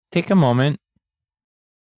Take a moment,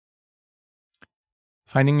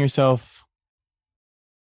 finding yourself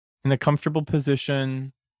in a comfortable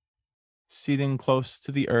position, seating close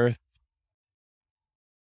to the earth,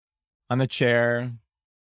 on a chair,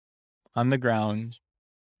 on the ground,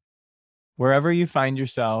 wherever you find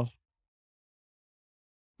yourself,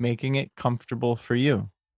 making it comfortable for you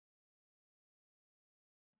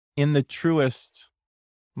in the truest,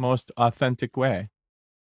 most authentic way.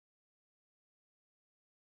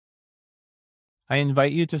 I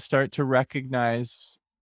invite you to start to recognize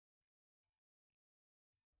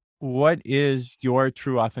what is your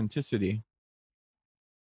true authenticity.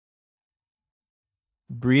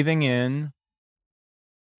 Breathing in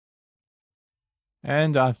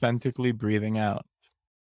and authentically breathing out.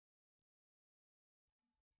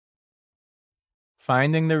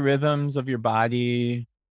 Finding the rhythms of your body,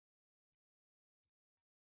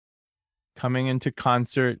 coming into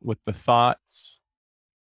concert with the thoughts,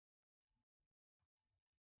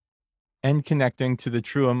 and connecting to the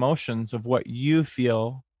true emotions of what you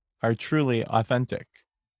feel are truly authentic.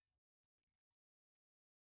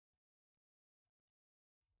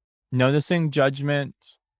 Noticing judgment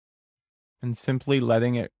and simply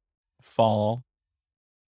letting it fall.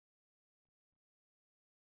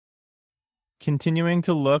 Continuing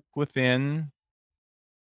to look within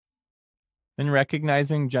and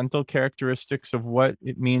recognizing gentle characteristics of what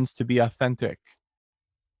it means to be authentic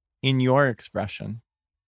in your expression.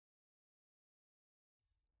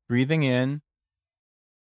 Breathing in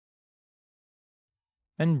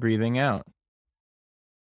and breathing out.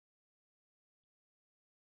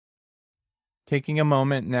 Taking a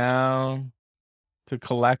moment now to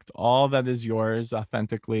collect all that is yours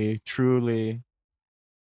authentically, truly,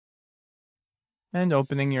 and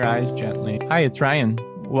opening your eyes gently. Hi, it's Ryan.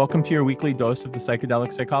 Welcome to your weekly dose of the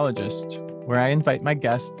Psychedelic Psychologist, where I invite my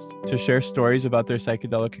guests to share stories about their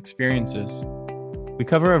psychedelic experiences. We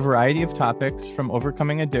cover a variety of topics from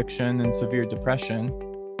overcoming addiction and severe depression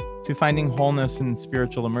to finding wholeness and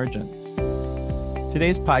spiritual emergence.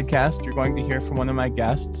 Today's podcast, you're going to hear from one of my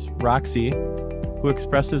guests, Roxy, who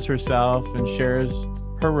expresses herself and shares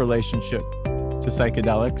her relationship to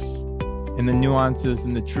psychedelics in the nuances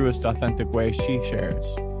and the truest authentic way she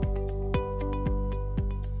shares.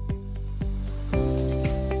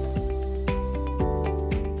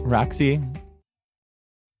 Roxy,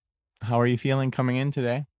 how are you feeling coming in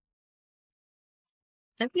today?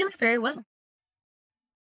 I'm feeling very well.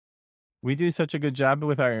 We do such a good job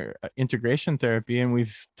with our integration therapy, and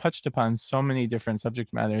we've touched upon so many different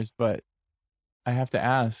subject matters, but I have to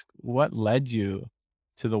ask, what led you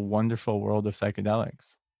to the wonderful world of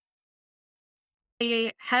psychedelics?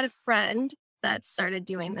 I had a friend that started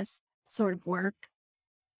doing this sort of work.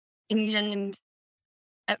 And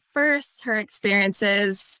at first, her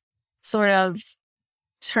experiences sort of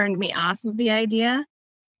turned me off of the idea.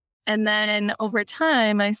 And then over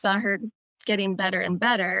time, I saw her getting better and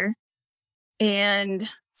better. And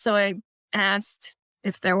so I asked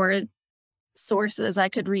if there were sources I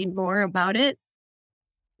could read more about it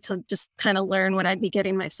to just kind of learn what I'd be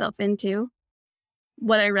getting myself into.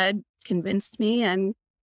 What I read convinced me, and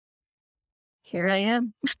here I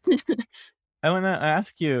am. I want to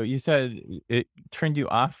ask you, you said it turned you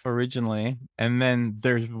off originally, and then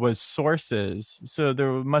there was sources. So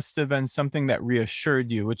there must have been something that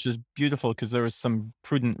reassured you, which is beautiful because there was some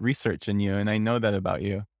prudent research in you. And I know that about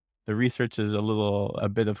you. The research is a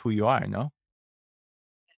bit of who you are, no?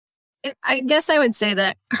 I guess I would say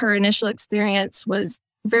that her initial experience was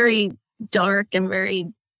very dark and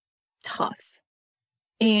very tough.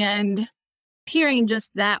 And hearing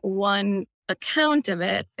just that one account of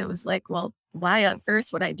it, it was like, well, why on earth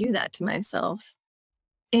would I do that to myself?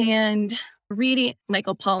 And reading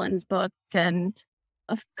Michael Pollan's book and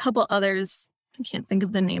a couple others, I can't think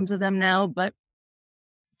of the names of them now, but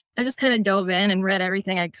I just kind of dove in and read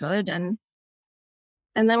everything I could, and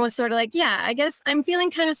then was sort of like, yeah, I guess I'm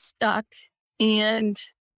feeling kind of stuck, and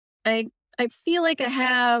I I feel like I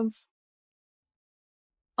have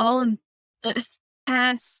all of the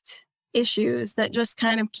past issues that just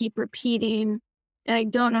kind of keep repeating, and I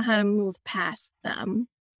don't know how to move past them.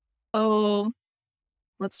 Oh,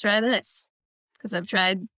 let's try this, because I've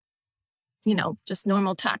tried, just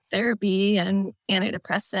normal talk therapy and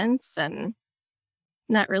antidepressants and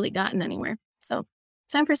not really gotten anywhere. So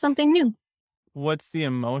time for something new. What's the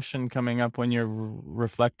emotion coming up when you're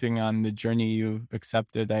reflecting on the journey you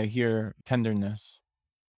accepted? I hear tenderness.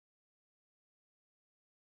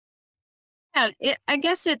 Yeah, I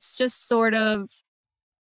guess it's just sort of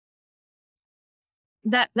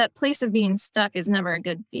that place of being stuck is never a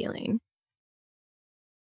good feeling.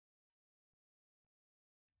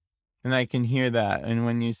 And I can hear that. And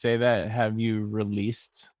when you say that, have you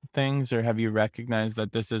released things, or have you recognized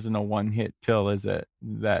that this isn't a one-hit pill? Is it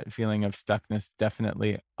that feeling of stuckness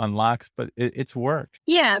definitely unlocks, but it's work?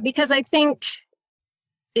 Yeah, because I think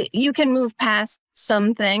you can move past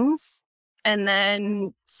some things and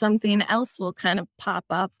then something else will kind of pop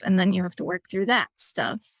up and then you have to work through that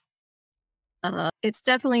stuff. It's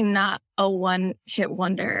definitely not a one hit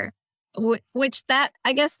wonder, which that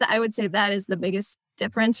I guess that I would say that is the biggest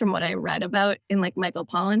difference from what I read about in like Michael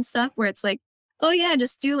Pollan stuff, where it's like, oh yeah,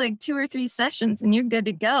 just do like 2 or 3 sessions and you're good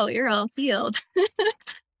to go. You're all healed.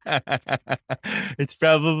 It's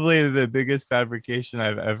probably the biggest fabrication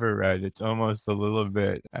I've ever read. It's almost a little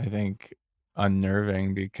bit, I think,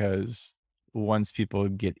 unnerving, because once people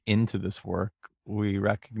get into this work, we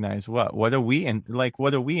recognize what are we in, like,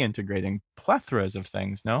 what are we integrating? Plethoras of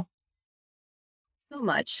things, no? So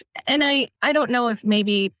much. And I don't know if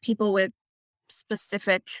maybe people with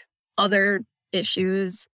specific other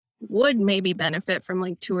issues would maybe benefit from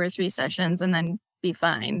like 2 or 3 sessions and then be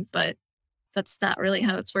fine, but that's not really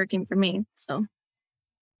how it's working for me. So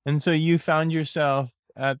And so you found yourself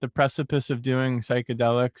at the precipice of doing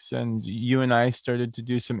psychedelics, and you and I started to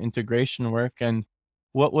do some integration work. And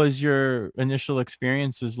what was your initial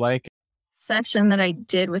experiences like? session that I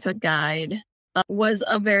did with a guide was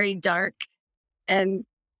a very dark and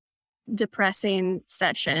depressing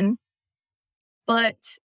session. But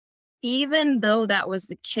even though that was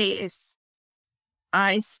the case,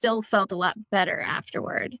 I still felt a lot better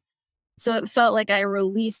afterward. So it felt like I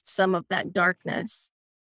released some of that darkness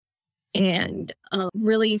and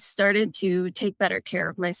really started to take better care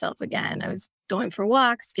of myself again. I was going for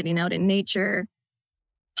walks, getting out in nature.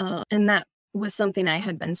 And that was something I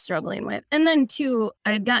had been struggling with. And then, too,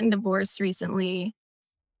 I had gotten divorced recently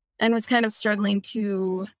and was kind of struggling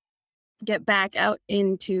to get back out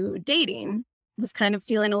into dating. Was kind of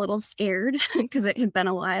feeling a little scared because it had been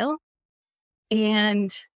a while.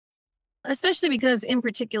 And especially because, in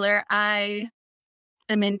particular, I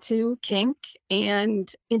am into kink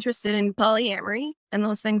and interested in polyamory, and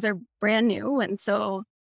those things are brand new. And so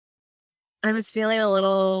I was feeling a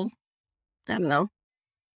little, I don't know,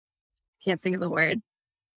 can't think of the word,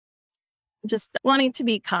 just wanting to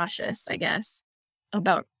be cautious, I guess,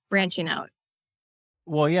 about branching out.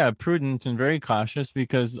 Well, yeah, prudent and very cautious,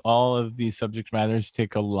 because all of these subject matters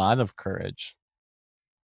take a lot of courage.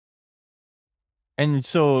 And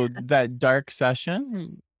so Yeah. that dark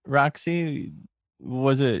session, Roxy,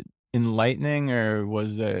 was it enlightening, or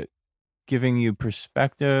was it giving you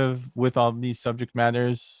perspective with all these subject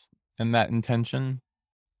matters and that intention?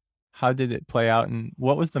 How did it play out, and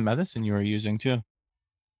what was the medicine you were using too? I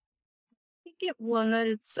think it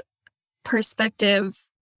was perspective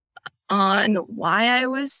on why I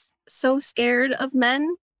was so scared of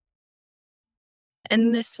men.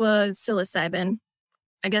 And this was psilocybin.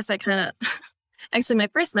 I guess I kind of, actually, my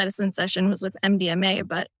first medicine session was with MDMA,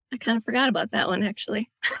 but I kind of forgot about that one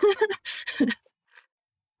actually.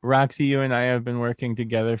 Roxy, you and I have been working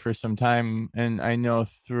together for some time, and I know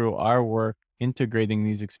through our work integrating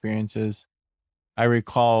these experiences, I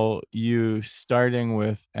recall you starting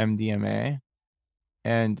with MDMA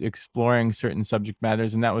and exploring certain subject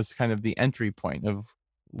matters, and that was kind of the entry point of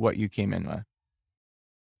what you came in with.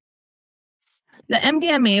 The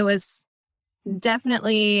MDMA was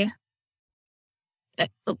definitely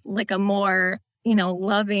like a more,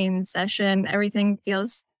 loving session. Everything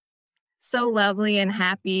feels so lovely and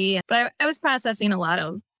happy. But I was processing a lot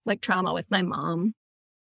of like trauma with my mom,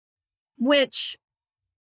 which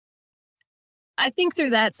I think through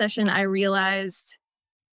that session, I realized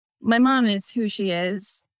my mom is who she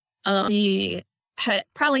is. She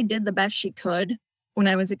probably did the best she could when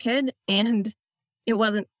I was a kid, and it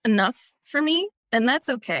wasn't enough for me. And that's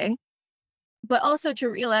okay. But also to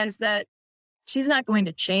realize that she's not going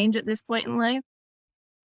to change at this point in life.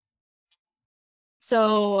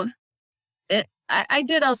 So I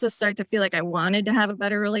did also start to feel like I wanted to have a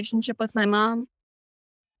better relationship with my mom,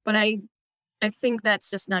 but I think that's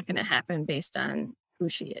just not going to happen based on who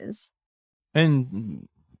she is. And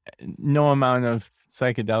no amount of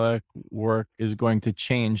psychedelic work is going to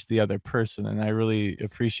change the other person. And I really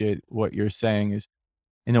appreciate what you're saying is,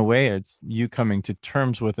 in a way, it's you coming to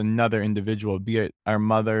terms with another individual, be it our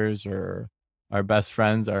mothers or our best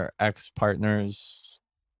friends, our ex-partners.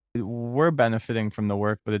 We're benefiting from the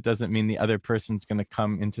work, but it doesn't mean the other person's going to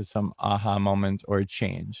come into some aha moment or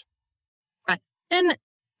change. Right. And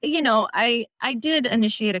I did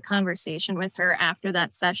initiate a conversation with her after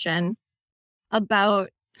that session about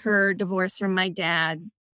her divorce from my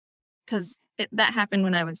dad, because that happened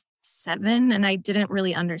when I was 7 and I didn't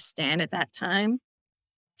really understand at that time.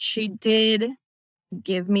 She did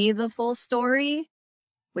give me the full story,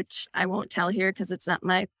 which I won't tell here because it's not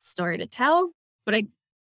my story to tell, but I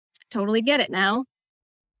totally get it now.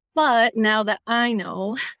 But now that I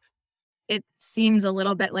know, it seems a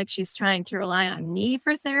little bit like she's trying to rely on me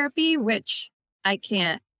for therapy, which I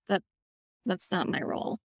can't. That's not my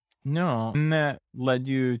role. No. And that led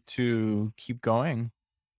you to keep going.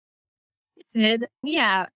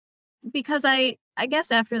 Yeah, because I guess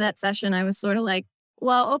after that session, I was sort of like,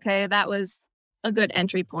 well, okay, that was a good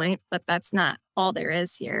entry point, but that's not all there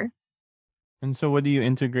is here. And so what are you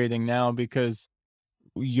integrating now? Because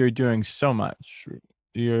you're doing so much.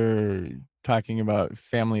 You're talking about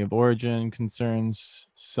family of origin concerns,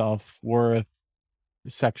 self-worth,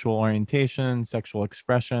 sexual orientation, sexual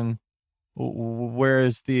expression. Where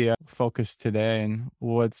is the focus today and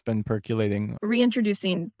what's been percolating?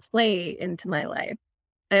 Reintroducing play into my life.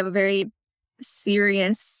 I have a very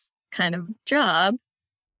serious kind of job,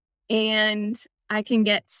 and I can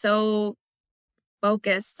get so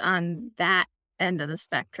focused on that end of the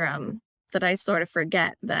spectrum that I sort of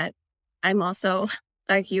forget that I'm also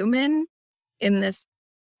a human in this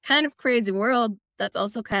kind of crazy world that's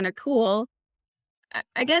also kind of cool.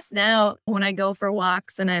 I guess now when I go for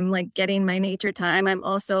walks and I'm like getting my nature time, I'm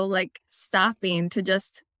also like stopping to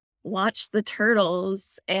just watch the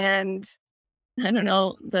turtles and I don't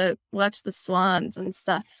know, watch the swans and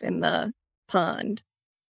stuff in the pond.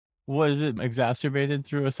 Was it exacerbated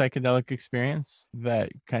through a psychedelic experience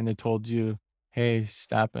that kind of told you, hey,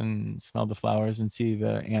 stop and smell the flowers and see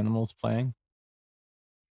the animals playing?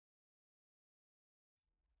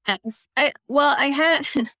 Yes. I had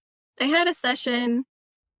I had a session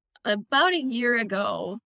about a year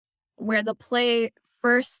ago where the play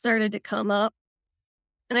first started to come up,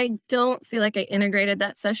 and I don't feel like I integrated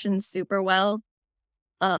that session super well.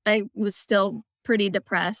 I was still pretty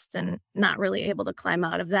depressed and not really able to climb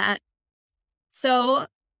out of that. So,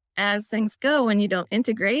 as things go when you don't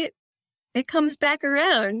integrate, it comes back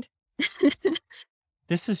around.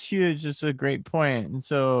 This is huge. It's a great point. And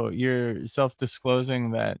so you're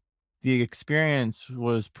self-disclosing that the experience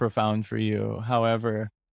was profound for you. However,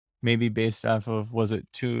 maybe based off of was it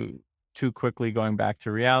too quickly going back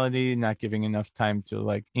to reality, not giving enough time to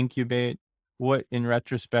like incubate? What in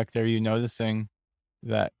retrospect are you noticing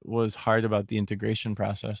that was hard about the integration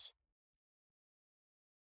process?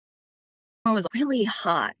 It was really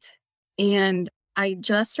hot. And I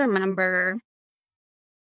just remember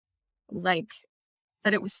like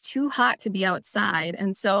that it was too hot to be outside.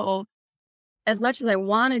 And so, as much as I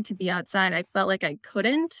wanted to be outside, I felt like I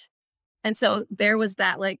couldn't. And so there was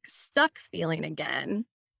that like stuck feeling again.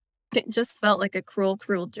 It just felt like a cruel,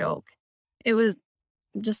 cruel joke. It was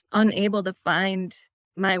just unable to find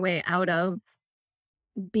my way out of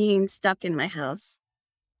being stuck in my house.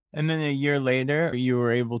 And then a year later, you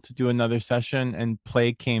were able to do another session and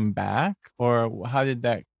play came back? Or how did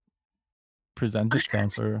that present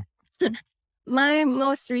itself? Or My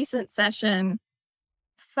most recent session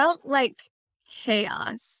felt like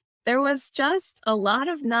chaos. There was just a lot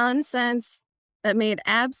of nonsense that made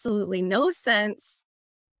absolutely no sense.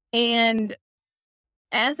 And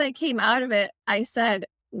as I came out of it, I said,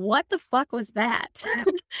 what the fuck was that?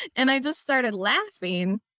 And I just started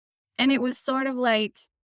laughing. And it was sort of like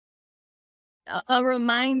a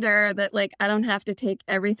reminder that, like, I don't have to take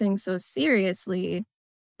everything so seriously.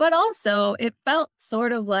 But also, it felt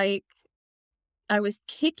sort of like I was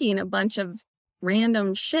kicking a bunch of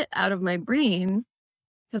random shit out of my brain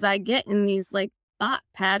because I get in these like thought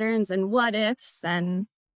patterns and what ifs. And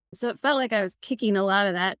so it felt like I was kicking a lot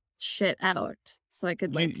of that shit out so I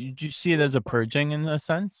could like, did you see it as a purging in a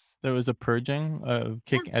sense? There was a purging of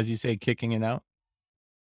yeah. as you say, kicking it out.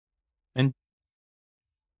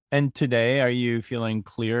 And today, are you feeling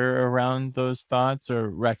clear around those thoughts or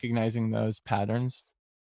recognizing those patterns?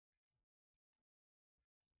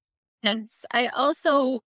 Yes. I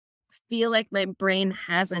also feel like my brain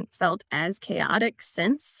hasn't felt as chaotic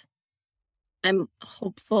since. I'm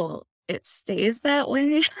hopeful it stays that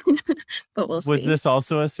way, but we'll Was see. this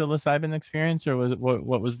also a psilocybin experience, or was it what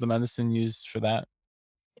was the medicine used for that?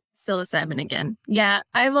 Psilocybin again. Yeah,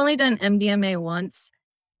 I've only done MDMA once.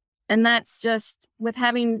 And that's just with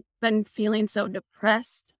having been feeling so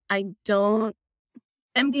depressed. I don't,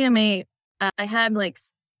 MDMA, I had like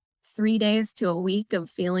 3 days to a week of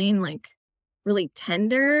feeling like really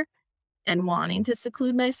tender and wanting to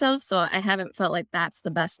seclude myself. So I haven't felt like that's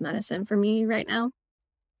the best medicine for me right now.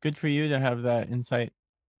 Good for you to have that insight.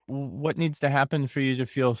 What needs to happen for you to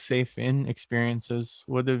feel safe in experiences?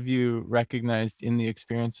 What have you recognized in the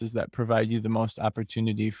experiences that provide you the most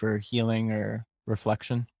opportunity for healing or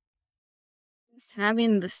reflection? Just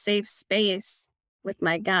having the safe space with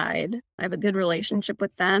my guide. I have a good relationship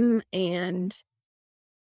with them, and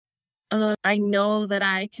I know that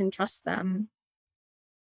I can trust them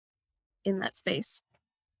in that space.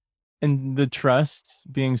 And the trust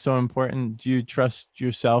being so important, do you trust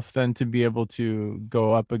yourself then to be able to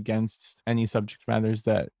go up against any subject matters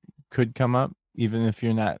that could come up, even if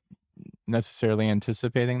you're not necessarily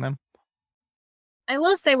anticipating them? I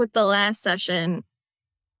will say with the last session,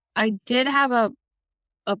 I did have a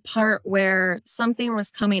part where something was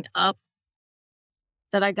coming up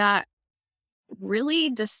that I got really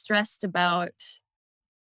distressed about,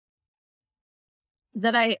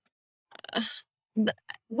 that I th-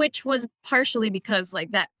 which was partially because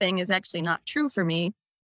like that thing is actually not true for me.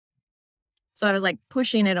 So I was like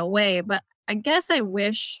pushing it away, but I guess I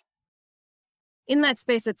wish in that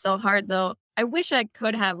space, it's so hard though. I wish I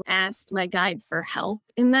could have asked my guide for help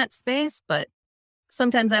in that space, but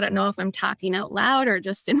sometimes I don't know if I'm talking out loud or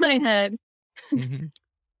just in my head. Hmm.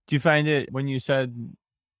 Do you find it when you said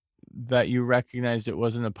that you recognized it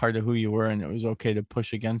wasn't a part of who you were and it was okay to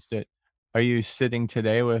push against it? Are you sitting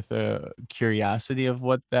today with a curiosity of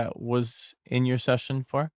what that was in your session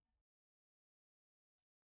for?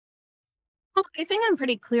 Well, I think I'm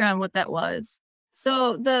pretty clear on what that was.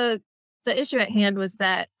 So the issue at hand was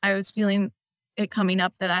that I was feeling it coming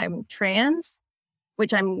up that I'm trans,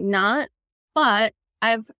 which I'm not, but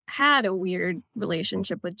I've had a weird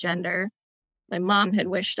relationship with gender. My mom had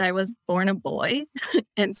wished I was born a boy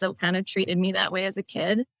and so kind of treated me that way as a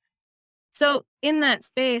kid. So in that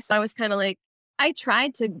space, I was kind of like, I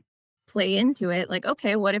tried to play into it like,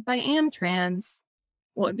 okay, what if I am trans?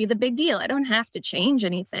 What would be the big deal? I don't have to change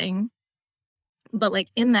anything. But like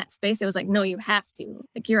in that space, it was like, no, you have to.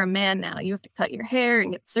 Like you're a man now. You have to cut your hair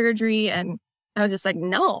and get surgery. And I was just like,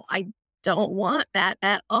 no, I don't want that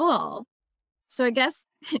at all. So I guess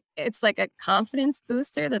it's like a confidence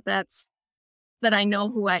booster that I know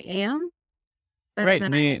who I am better Right.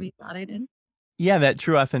 than I maybe thought I did. Yeah, that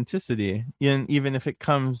true authenticity. And even if it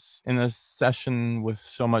comes in a session with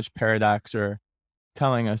so much paradox or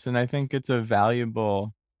telling us, and I think it's a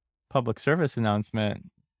valuable public service announcement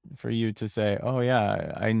for you to say, oh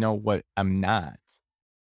yeah, I know what I'm not.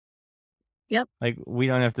 Yep. Like we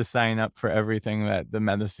don't have to sign up for everything that the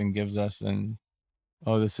medicine gives us and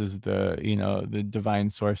oh, this is the divine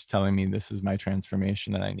source telling me this is my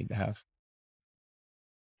transformation that I need to have.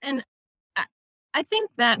 And I, I think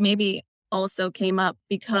that maybe also came up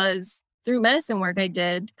because through medicine work, I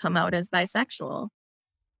did come out as bisexual.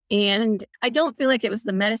 And I don't feel like it was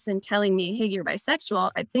the medicine telling me, hey, you're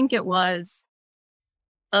bisexual. I think it was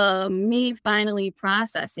me finally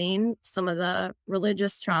processing some of the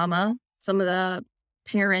religious trauma, some of the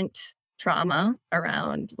parent trauma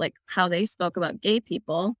around like how they spoke about gay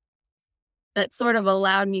people that sort of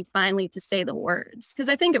allowed me finally to say the words. Cause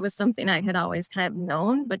I think it was something I had always kind of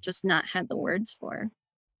known, but just not had the words for.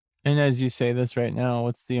 And as you say this right now,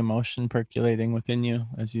 what's the emotion percolating within you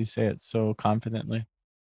as you say it so confidently?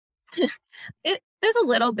 There's a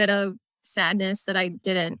little bit of sadness that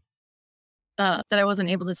that I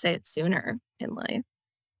wasn't able to say it sooner in life.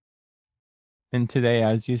 And today,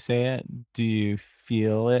 as you say it, do you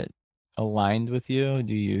feel it aligned with you?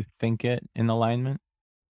 Do you think it in alignment?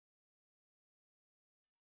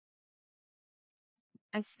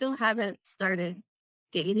 I still haven't started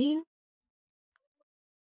dating.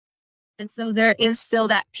 And so there is still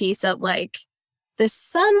that piece of like, this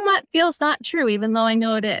somewhat feels not true, even though I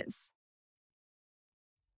know it is.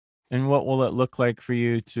 And what will it look like for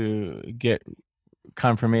you to get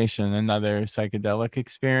confirmation? Another psychedelic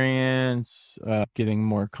experience, getting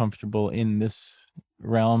more comfortable in this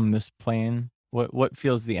realm, this plane? What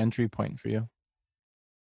feels the entry point for you?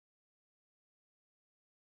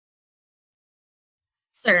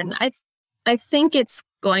 Certain. I think it's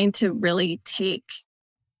going to really take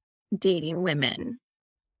dating women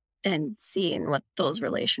and seeing what those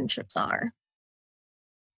relationships are.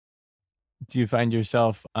 Do you find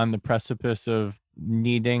yourself on the precipice of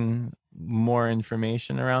needing more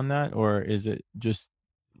information around that, or is it just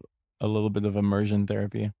a little bit of immersion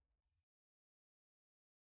therapy?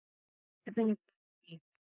 I think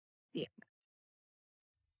yeah.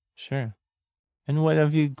 Sure. And what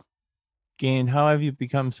have you gained? How have you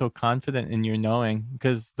become so confident in your knowing?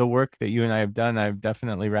 Because the work that you and I have done, I've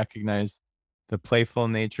definitely recognized the playful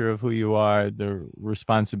nature of who you are, the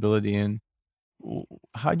responsibility, and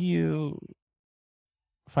how do you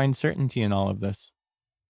find certainty in all of this?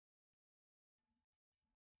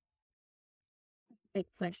 Big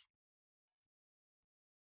place.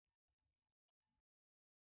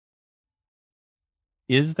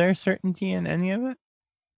 Is there certainty in any of it?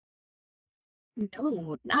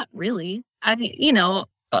 No, not really. I mean,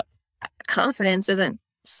 confidence isn't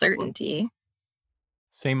certainty.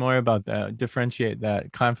 Say more about that. Differentiate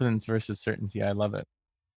that confidence versus certainty. I love it.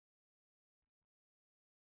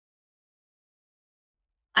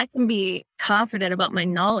 I can be confident about my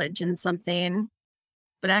knowledge in something,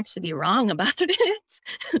 but actually be wrong about it.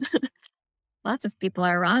 Lots of people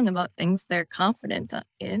are wrong about things they're confident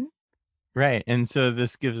in. Right. And so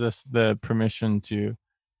this gives us the permission to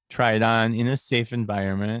try it on in a safe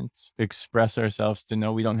environment, express ourselves, to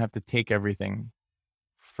know we don't have to take everything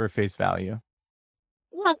for face value.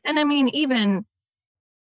 Well, and I mean, even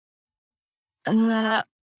uh,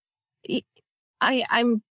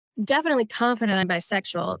 I'm definitely confident I'm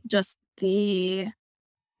bisexual. Just the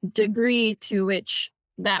degree to which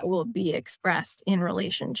that will be expressed in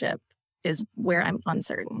relationship is where I'm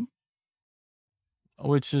uncertain.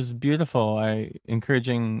 Which is beautiful. I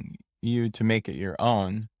encouraging you to make it your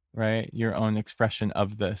own, right? Your own expression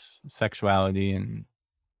of this sexuality and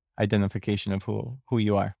identification of who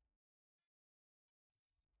you are.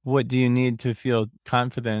 What do you need to feel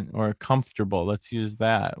confident or comfortable? Let's use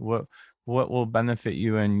that. What will benefit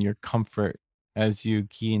you and your comfort as you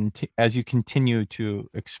continue to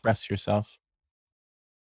express yourself?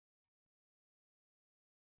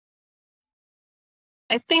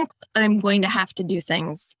 I think I'm going to have to do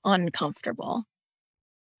things uncomfortable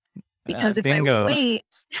because if I Bingo. wait,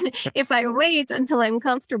 if I wait until I'm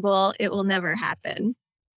comfortable, it will never happen.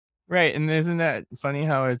 Right. And isn't that funny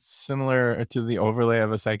how it's similar to the overlay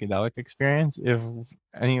of a psychedelic experience? If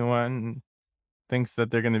anyone thinks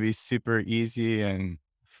that they're going to be super easy and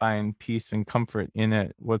find peace and comfort in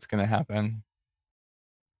it, what's going to happen?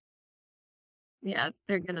 Yeah,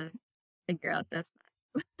 they're gonna figure out that's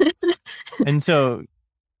not. And so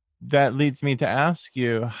that leads me to ask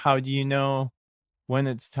you, how do you know when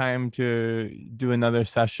it's time to do another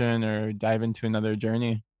session or dive into another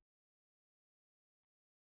journey?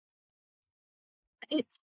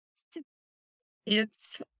 It's if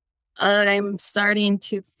I'm starting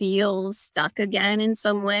to feel stuck again in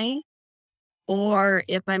some way, or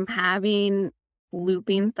if I'm having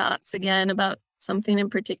looping thoughts again about something in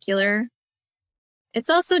particular. It's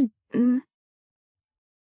also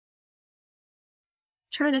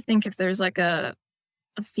trying to think if there's like a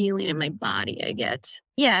feeling in my body I get.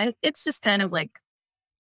 Yeah, it's just kind of like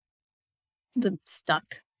the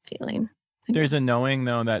stuck feeling. There's a knowing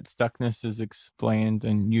though that stuckness is explained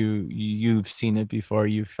and you've seen it before,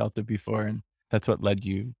 you've felt it before, and that's what led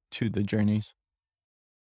you to the journeys.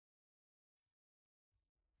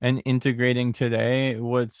 And integrating today,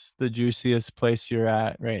 what's the juiciest place you're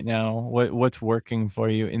at right now? What's working for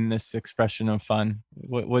you in this expression of fun?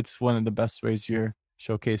 What's one of the best ways you're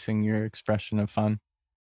showcasing your expression of fun?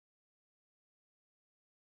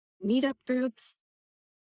 Meetup groups,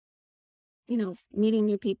 meeting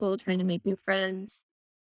new people, trying to make new friends,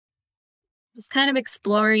 just kind of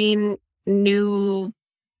exploring new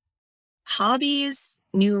hobbies,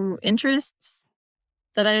 new interests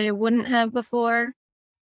that I wouldn't have before.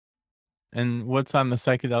 And what's on the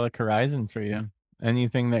psychedelic horizon for you?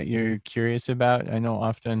 Anything that you're curious about? I know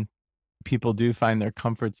often people do find their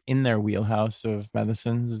comforts in their wheelhouse of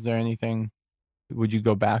medicines. Is there anything, would you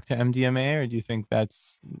go back to MDMA or do you think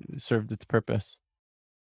that's served its purpose?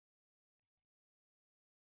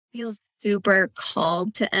 Feel super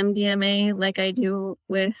called to MDMA like I do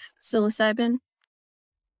with psilocybin.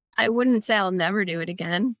 I wouldn't say I'll never do it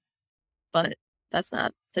again, but that's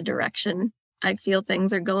not the direction I feel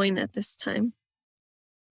things are going at this time.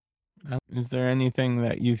 Is there anything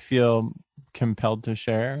that you feel compelled to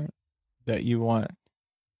share that you want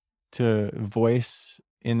to voice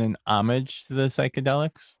in an homage to the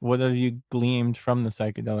psychedelics? What have you gleaned from the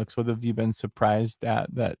psychedelics? What have you been surprised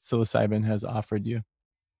at that psilocybin has offered you?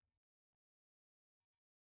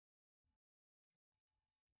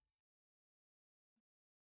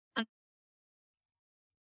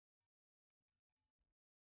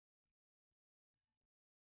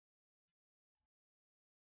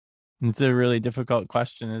 It's a really difficult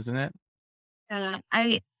question, isn't it?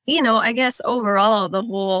 I guess overall, the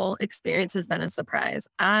whole experience has been a surprise.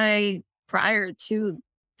 Prior to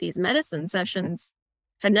these medicine sessions,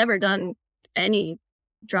 had never done any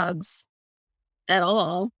drugs at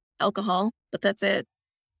all, alcohol, but that's it.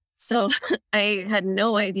 So I had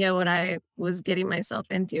no idea what I was getting myself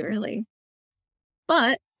into, really.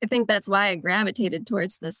 But I think that's why I gravitated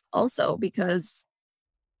towards this also, because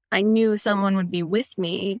I knew someone would be with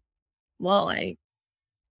me while I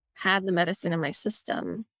had the medicine in my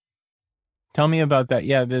system. Tell me about that.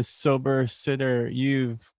 Yeah, this sober sitter,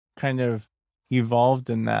 you've kind of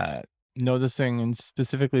evolved in that, noticing, and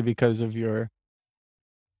specifically because of your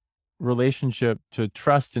relationship to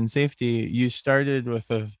trust and safety, you started with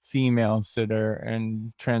a female sitter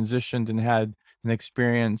and transitioned and had an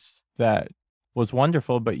experience that was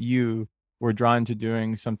wonderful, but you were drawn to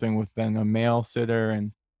doing something with then a male sitter.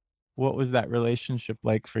 And what was that relationship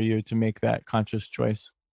like for you to make that conscious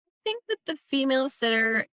choice? think that the female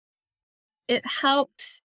sitter, it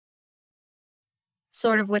helped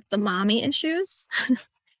sort of with the mommy issues.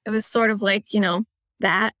 It was sort of like,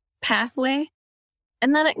 that pathway.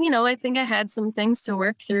 And then, I think I had some things to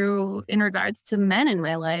work through in regards to men in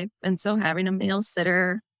my life. And so having a male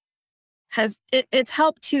sitter it's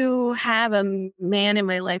helped to have a man in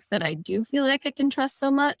my life that I do feel like I can trust so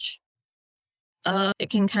much. It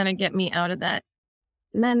can kind of get me out of that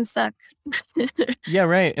men suck. Yeah,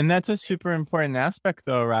 right. And that's a super important aspect,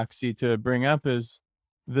 though, Roxy, to bring up is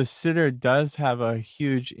the sitter does have a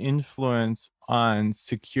huge influence on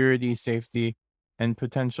security, safety, and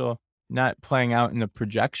potential, not playing out in a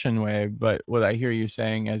projection way, but what I hear you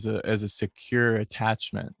saying as a secure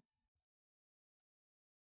attachment.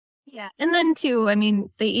 Yeah. And then too, I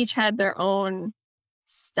mean, they each had their own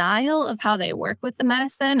style of how they work with the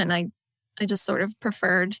medicine. And I just sort of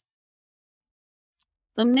preferred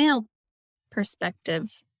the male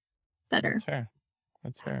perspective better. That's fair.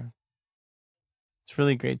 That's fair. It's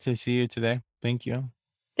really great to see you today. Thank you.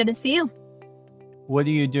 Good to see you. What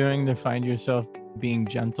are you doing to find yourself being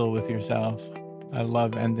gentle with yourself? I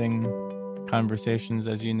love ending conversations,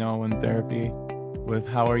 as you know, in therapy with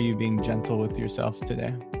how are you being gentle with yourself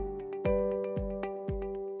today?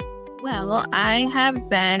 Well, I have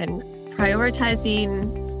been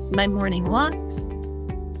prioritizing my morning walks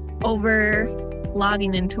over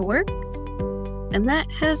logging into work, and that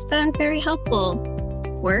has been very helpful.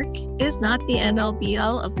 Work is not the end all be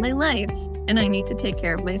all of my life, and I need to take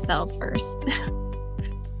care of myself first.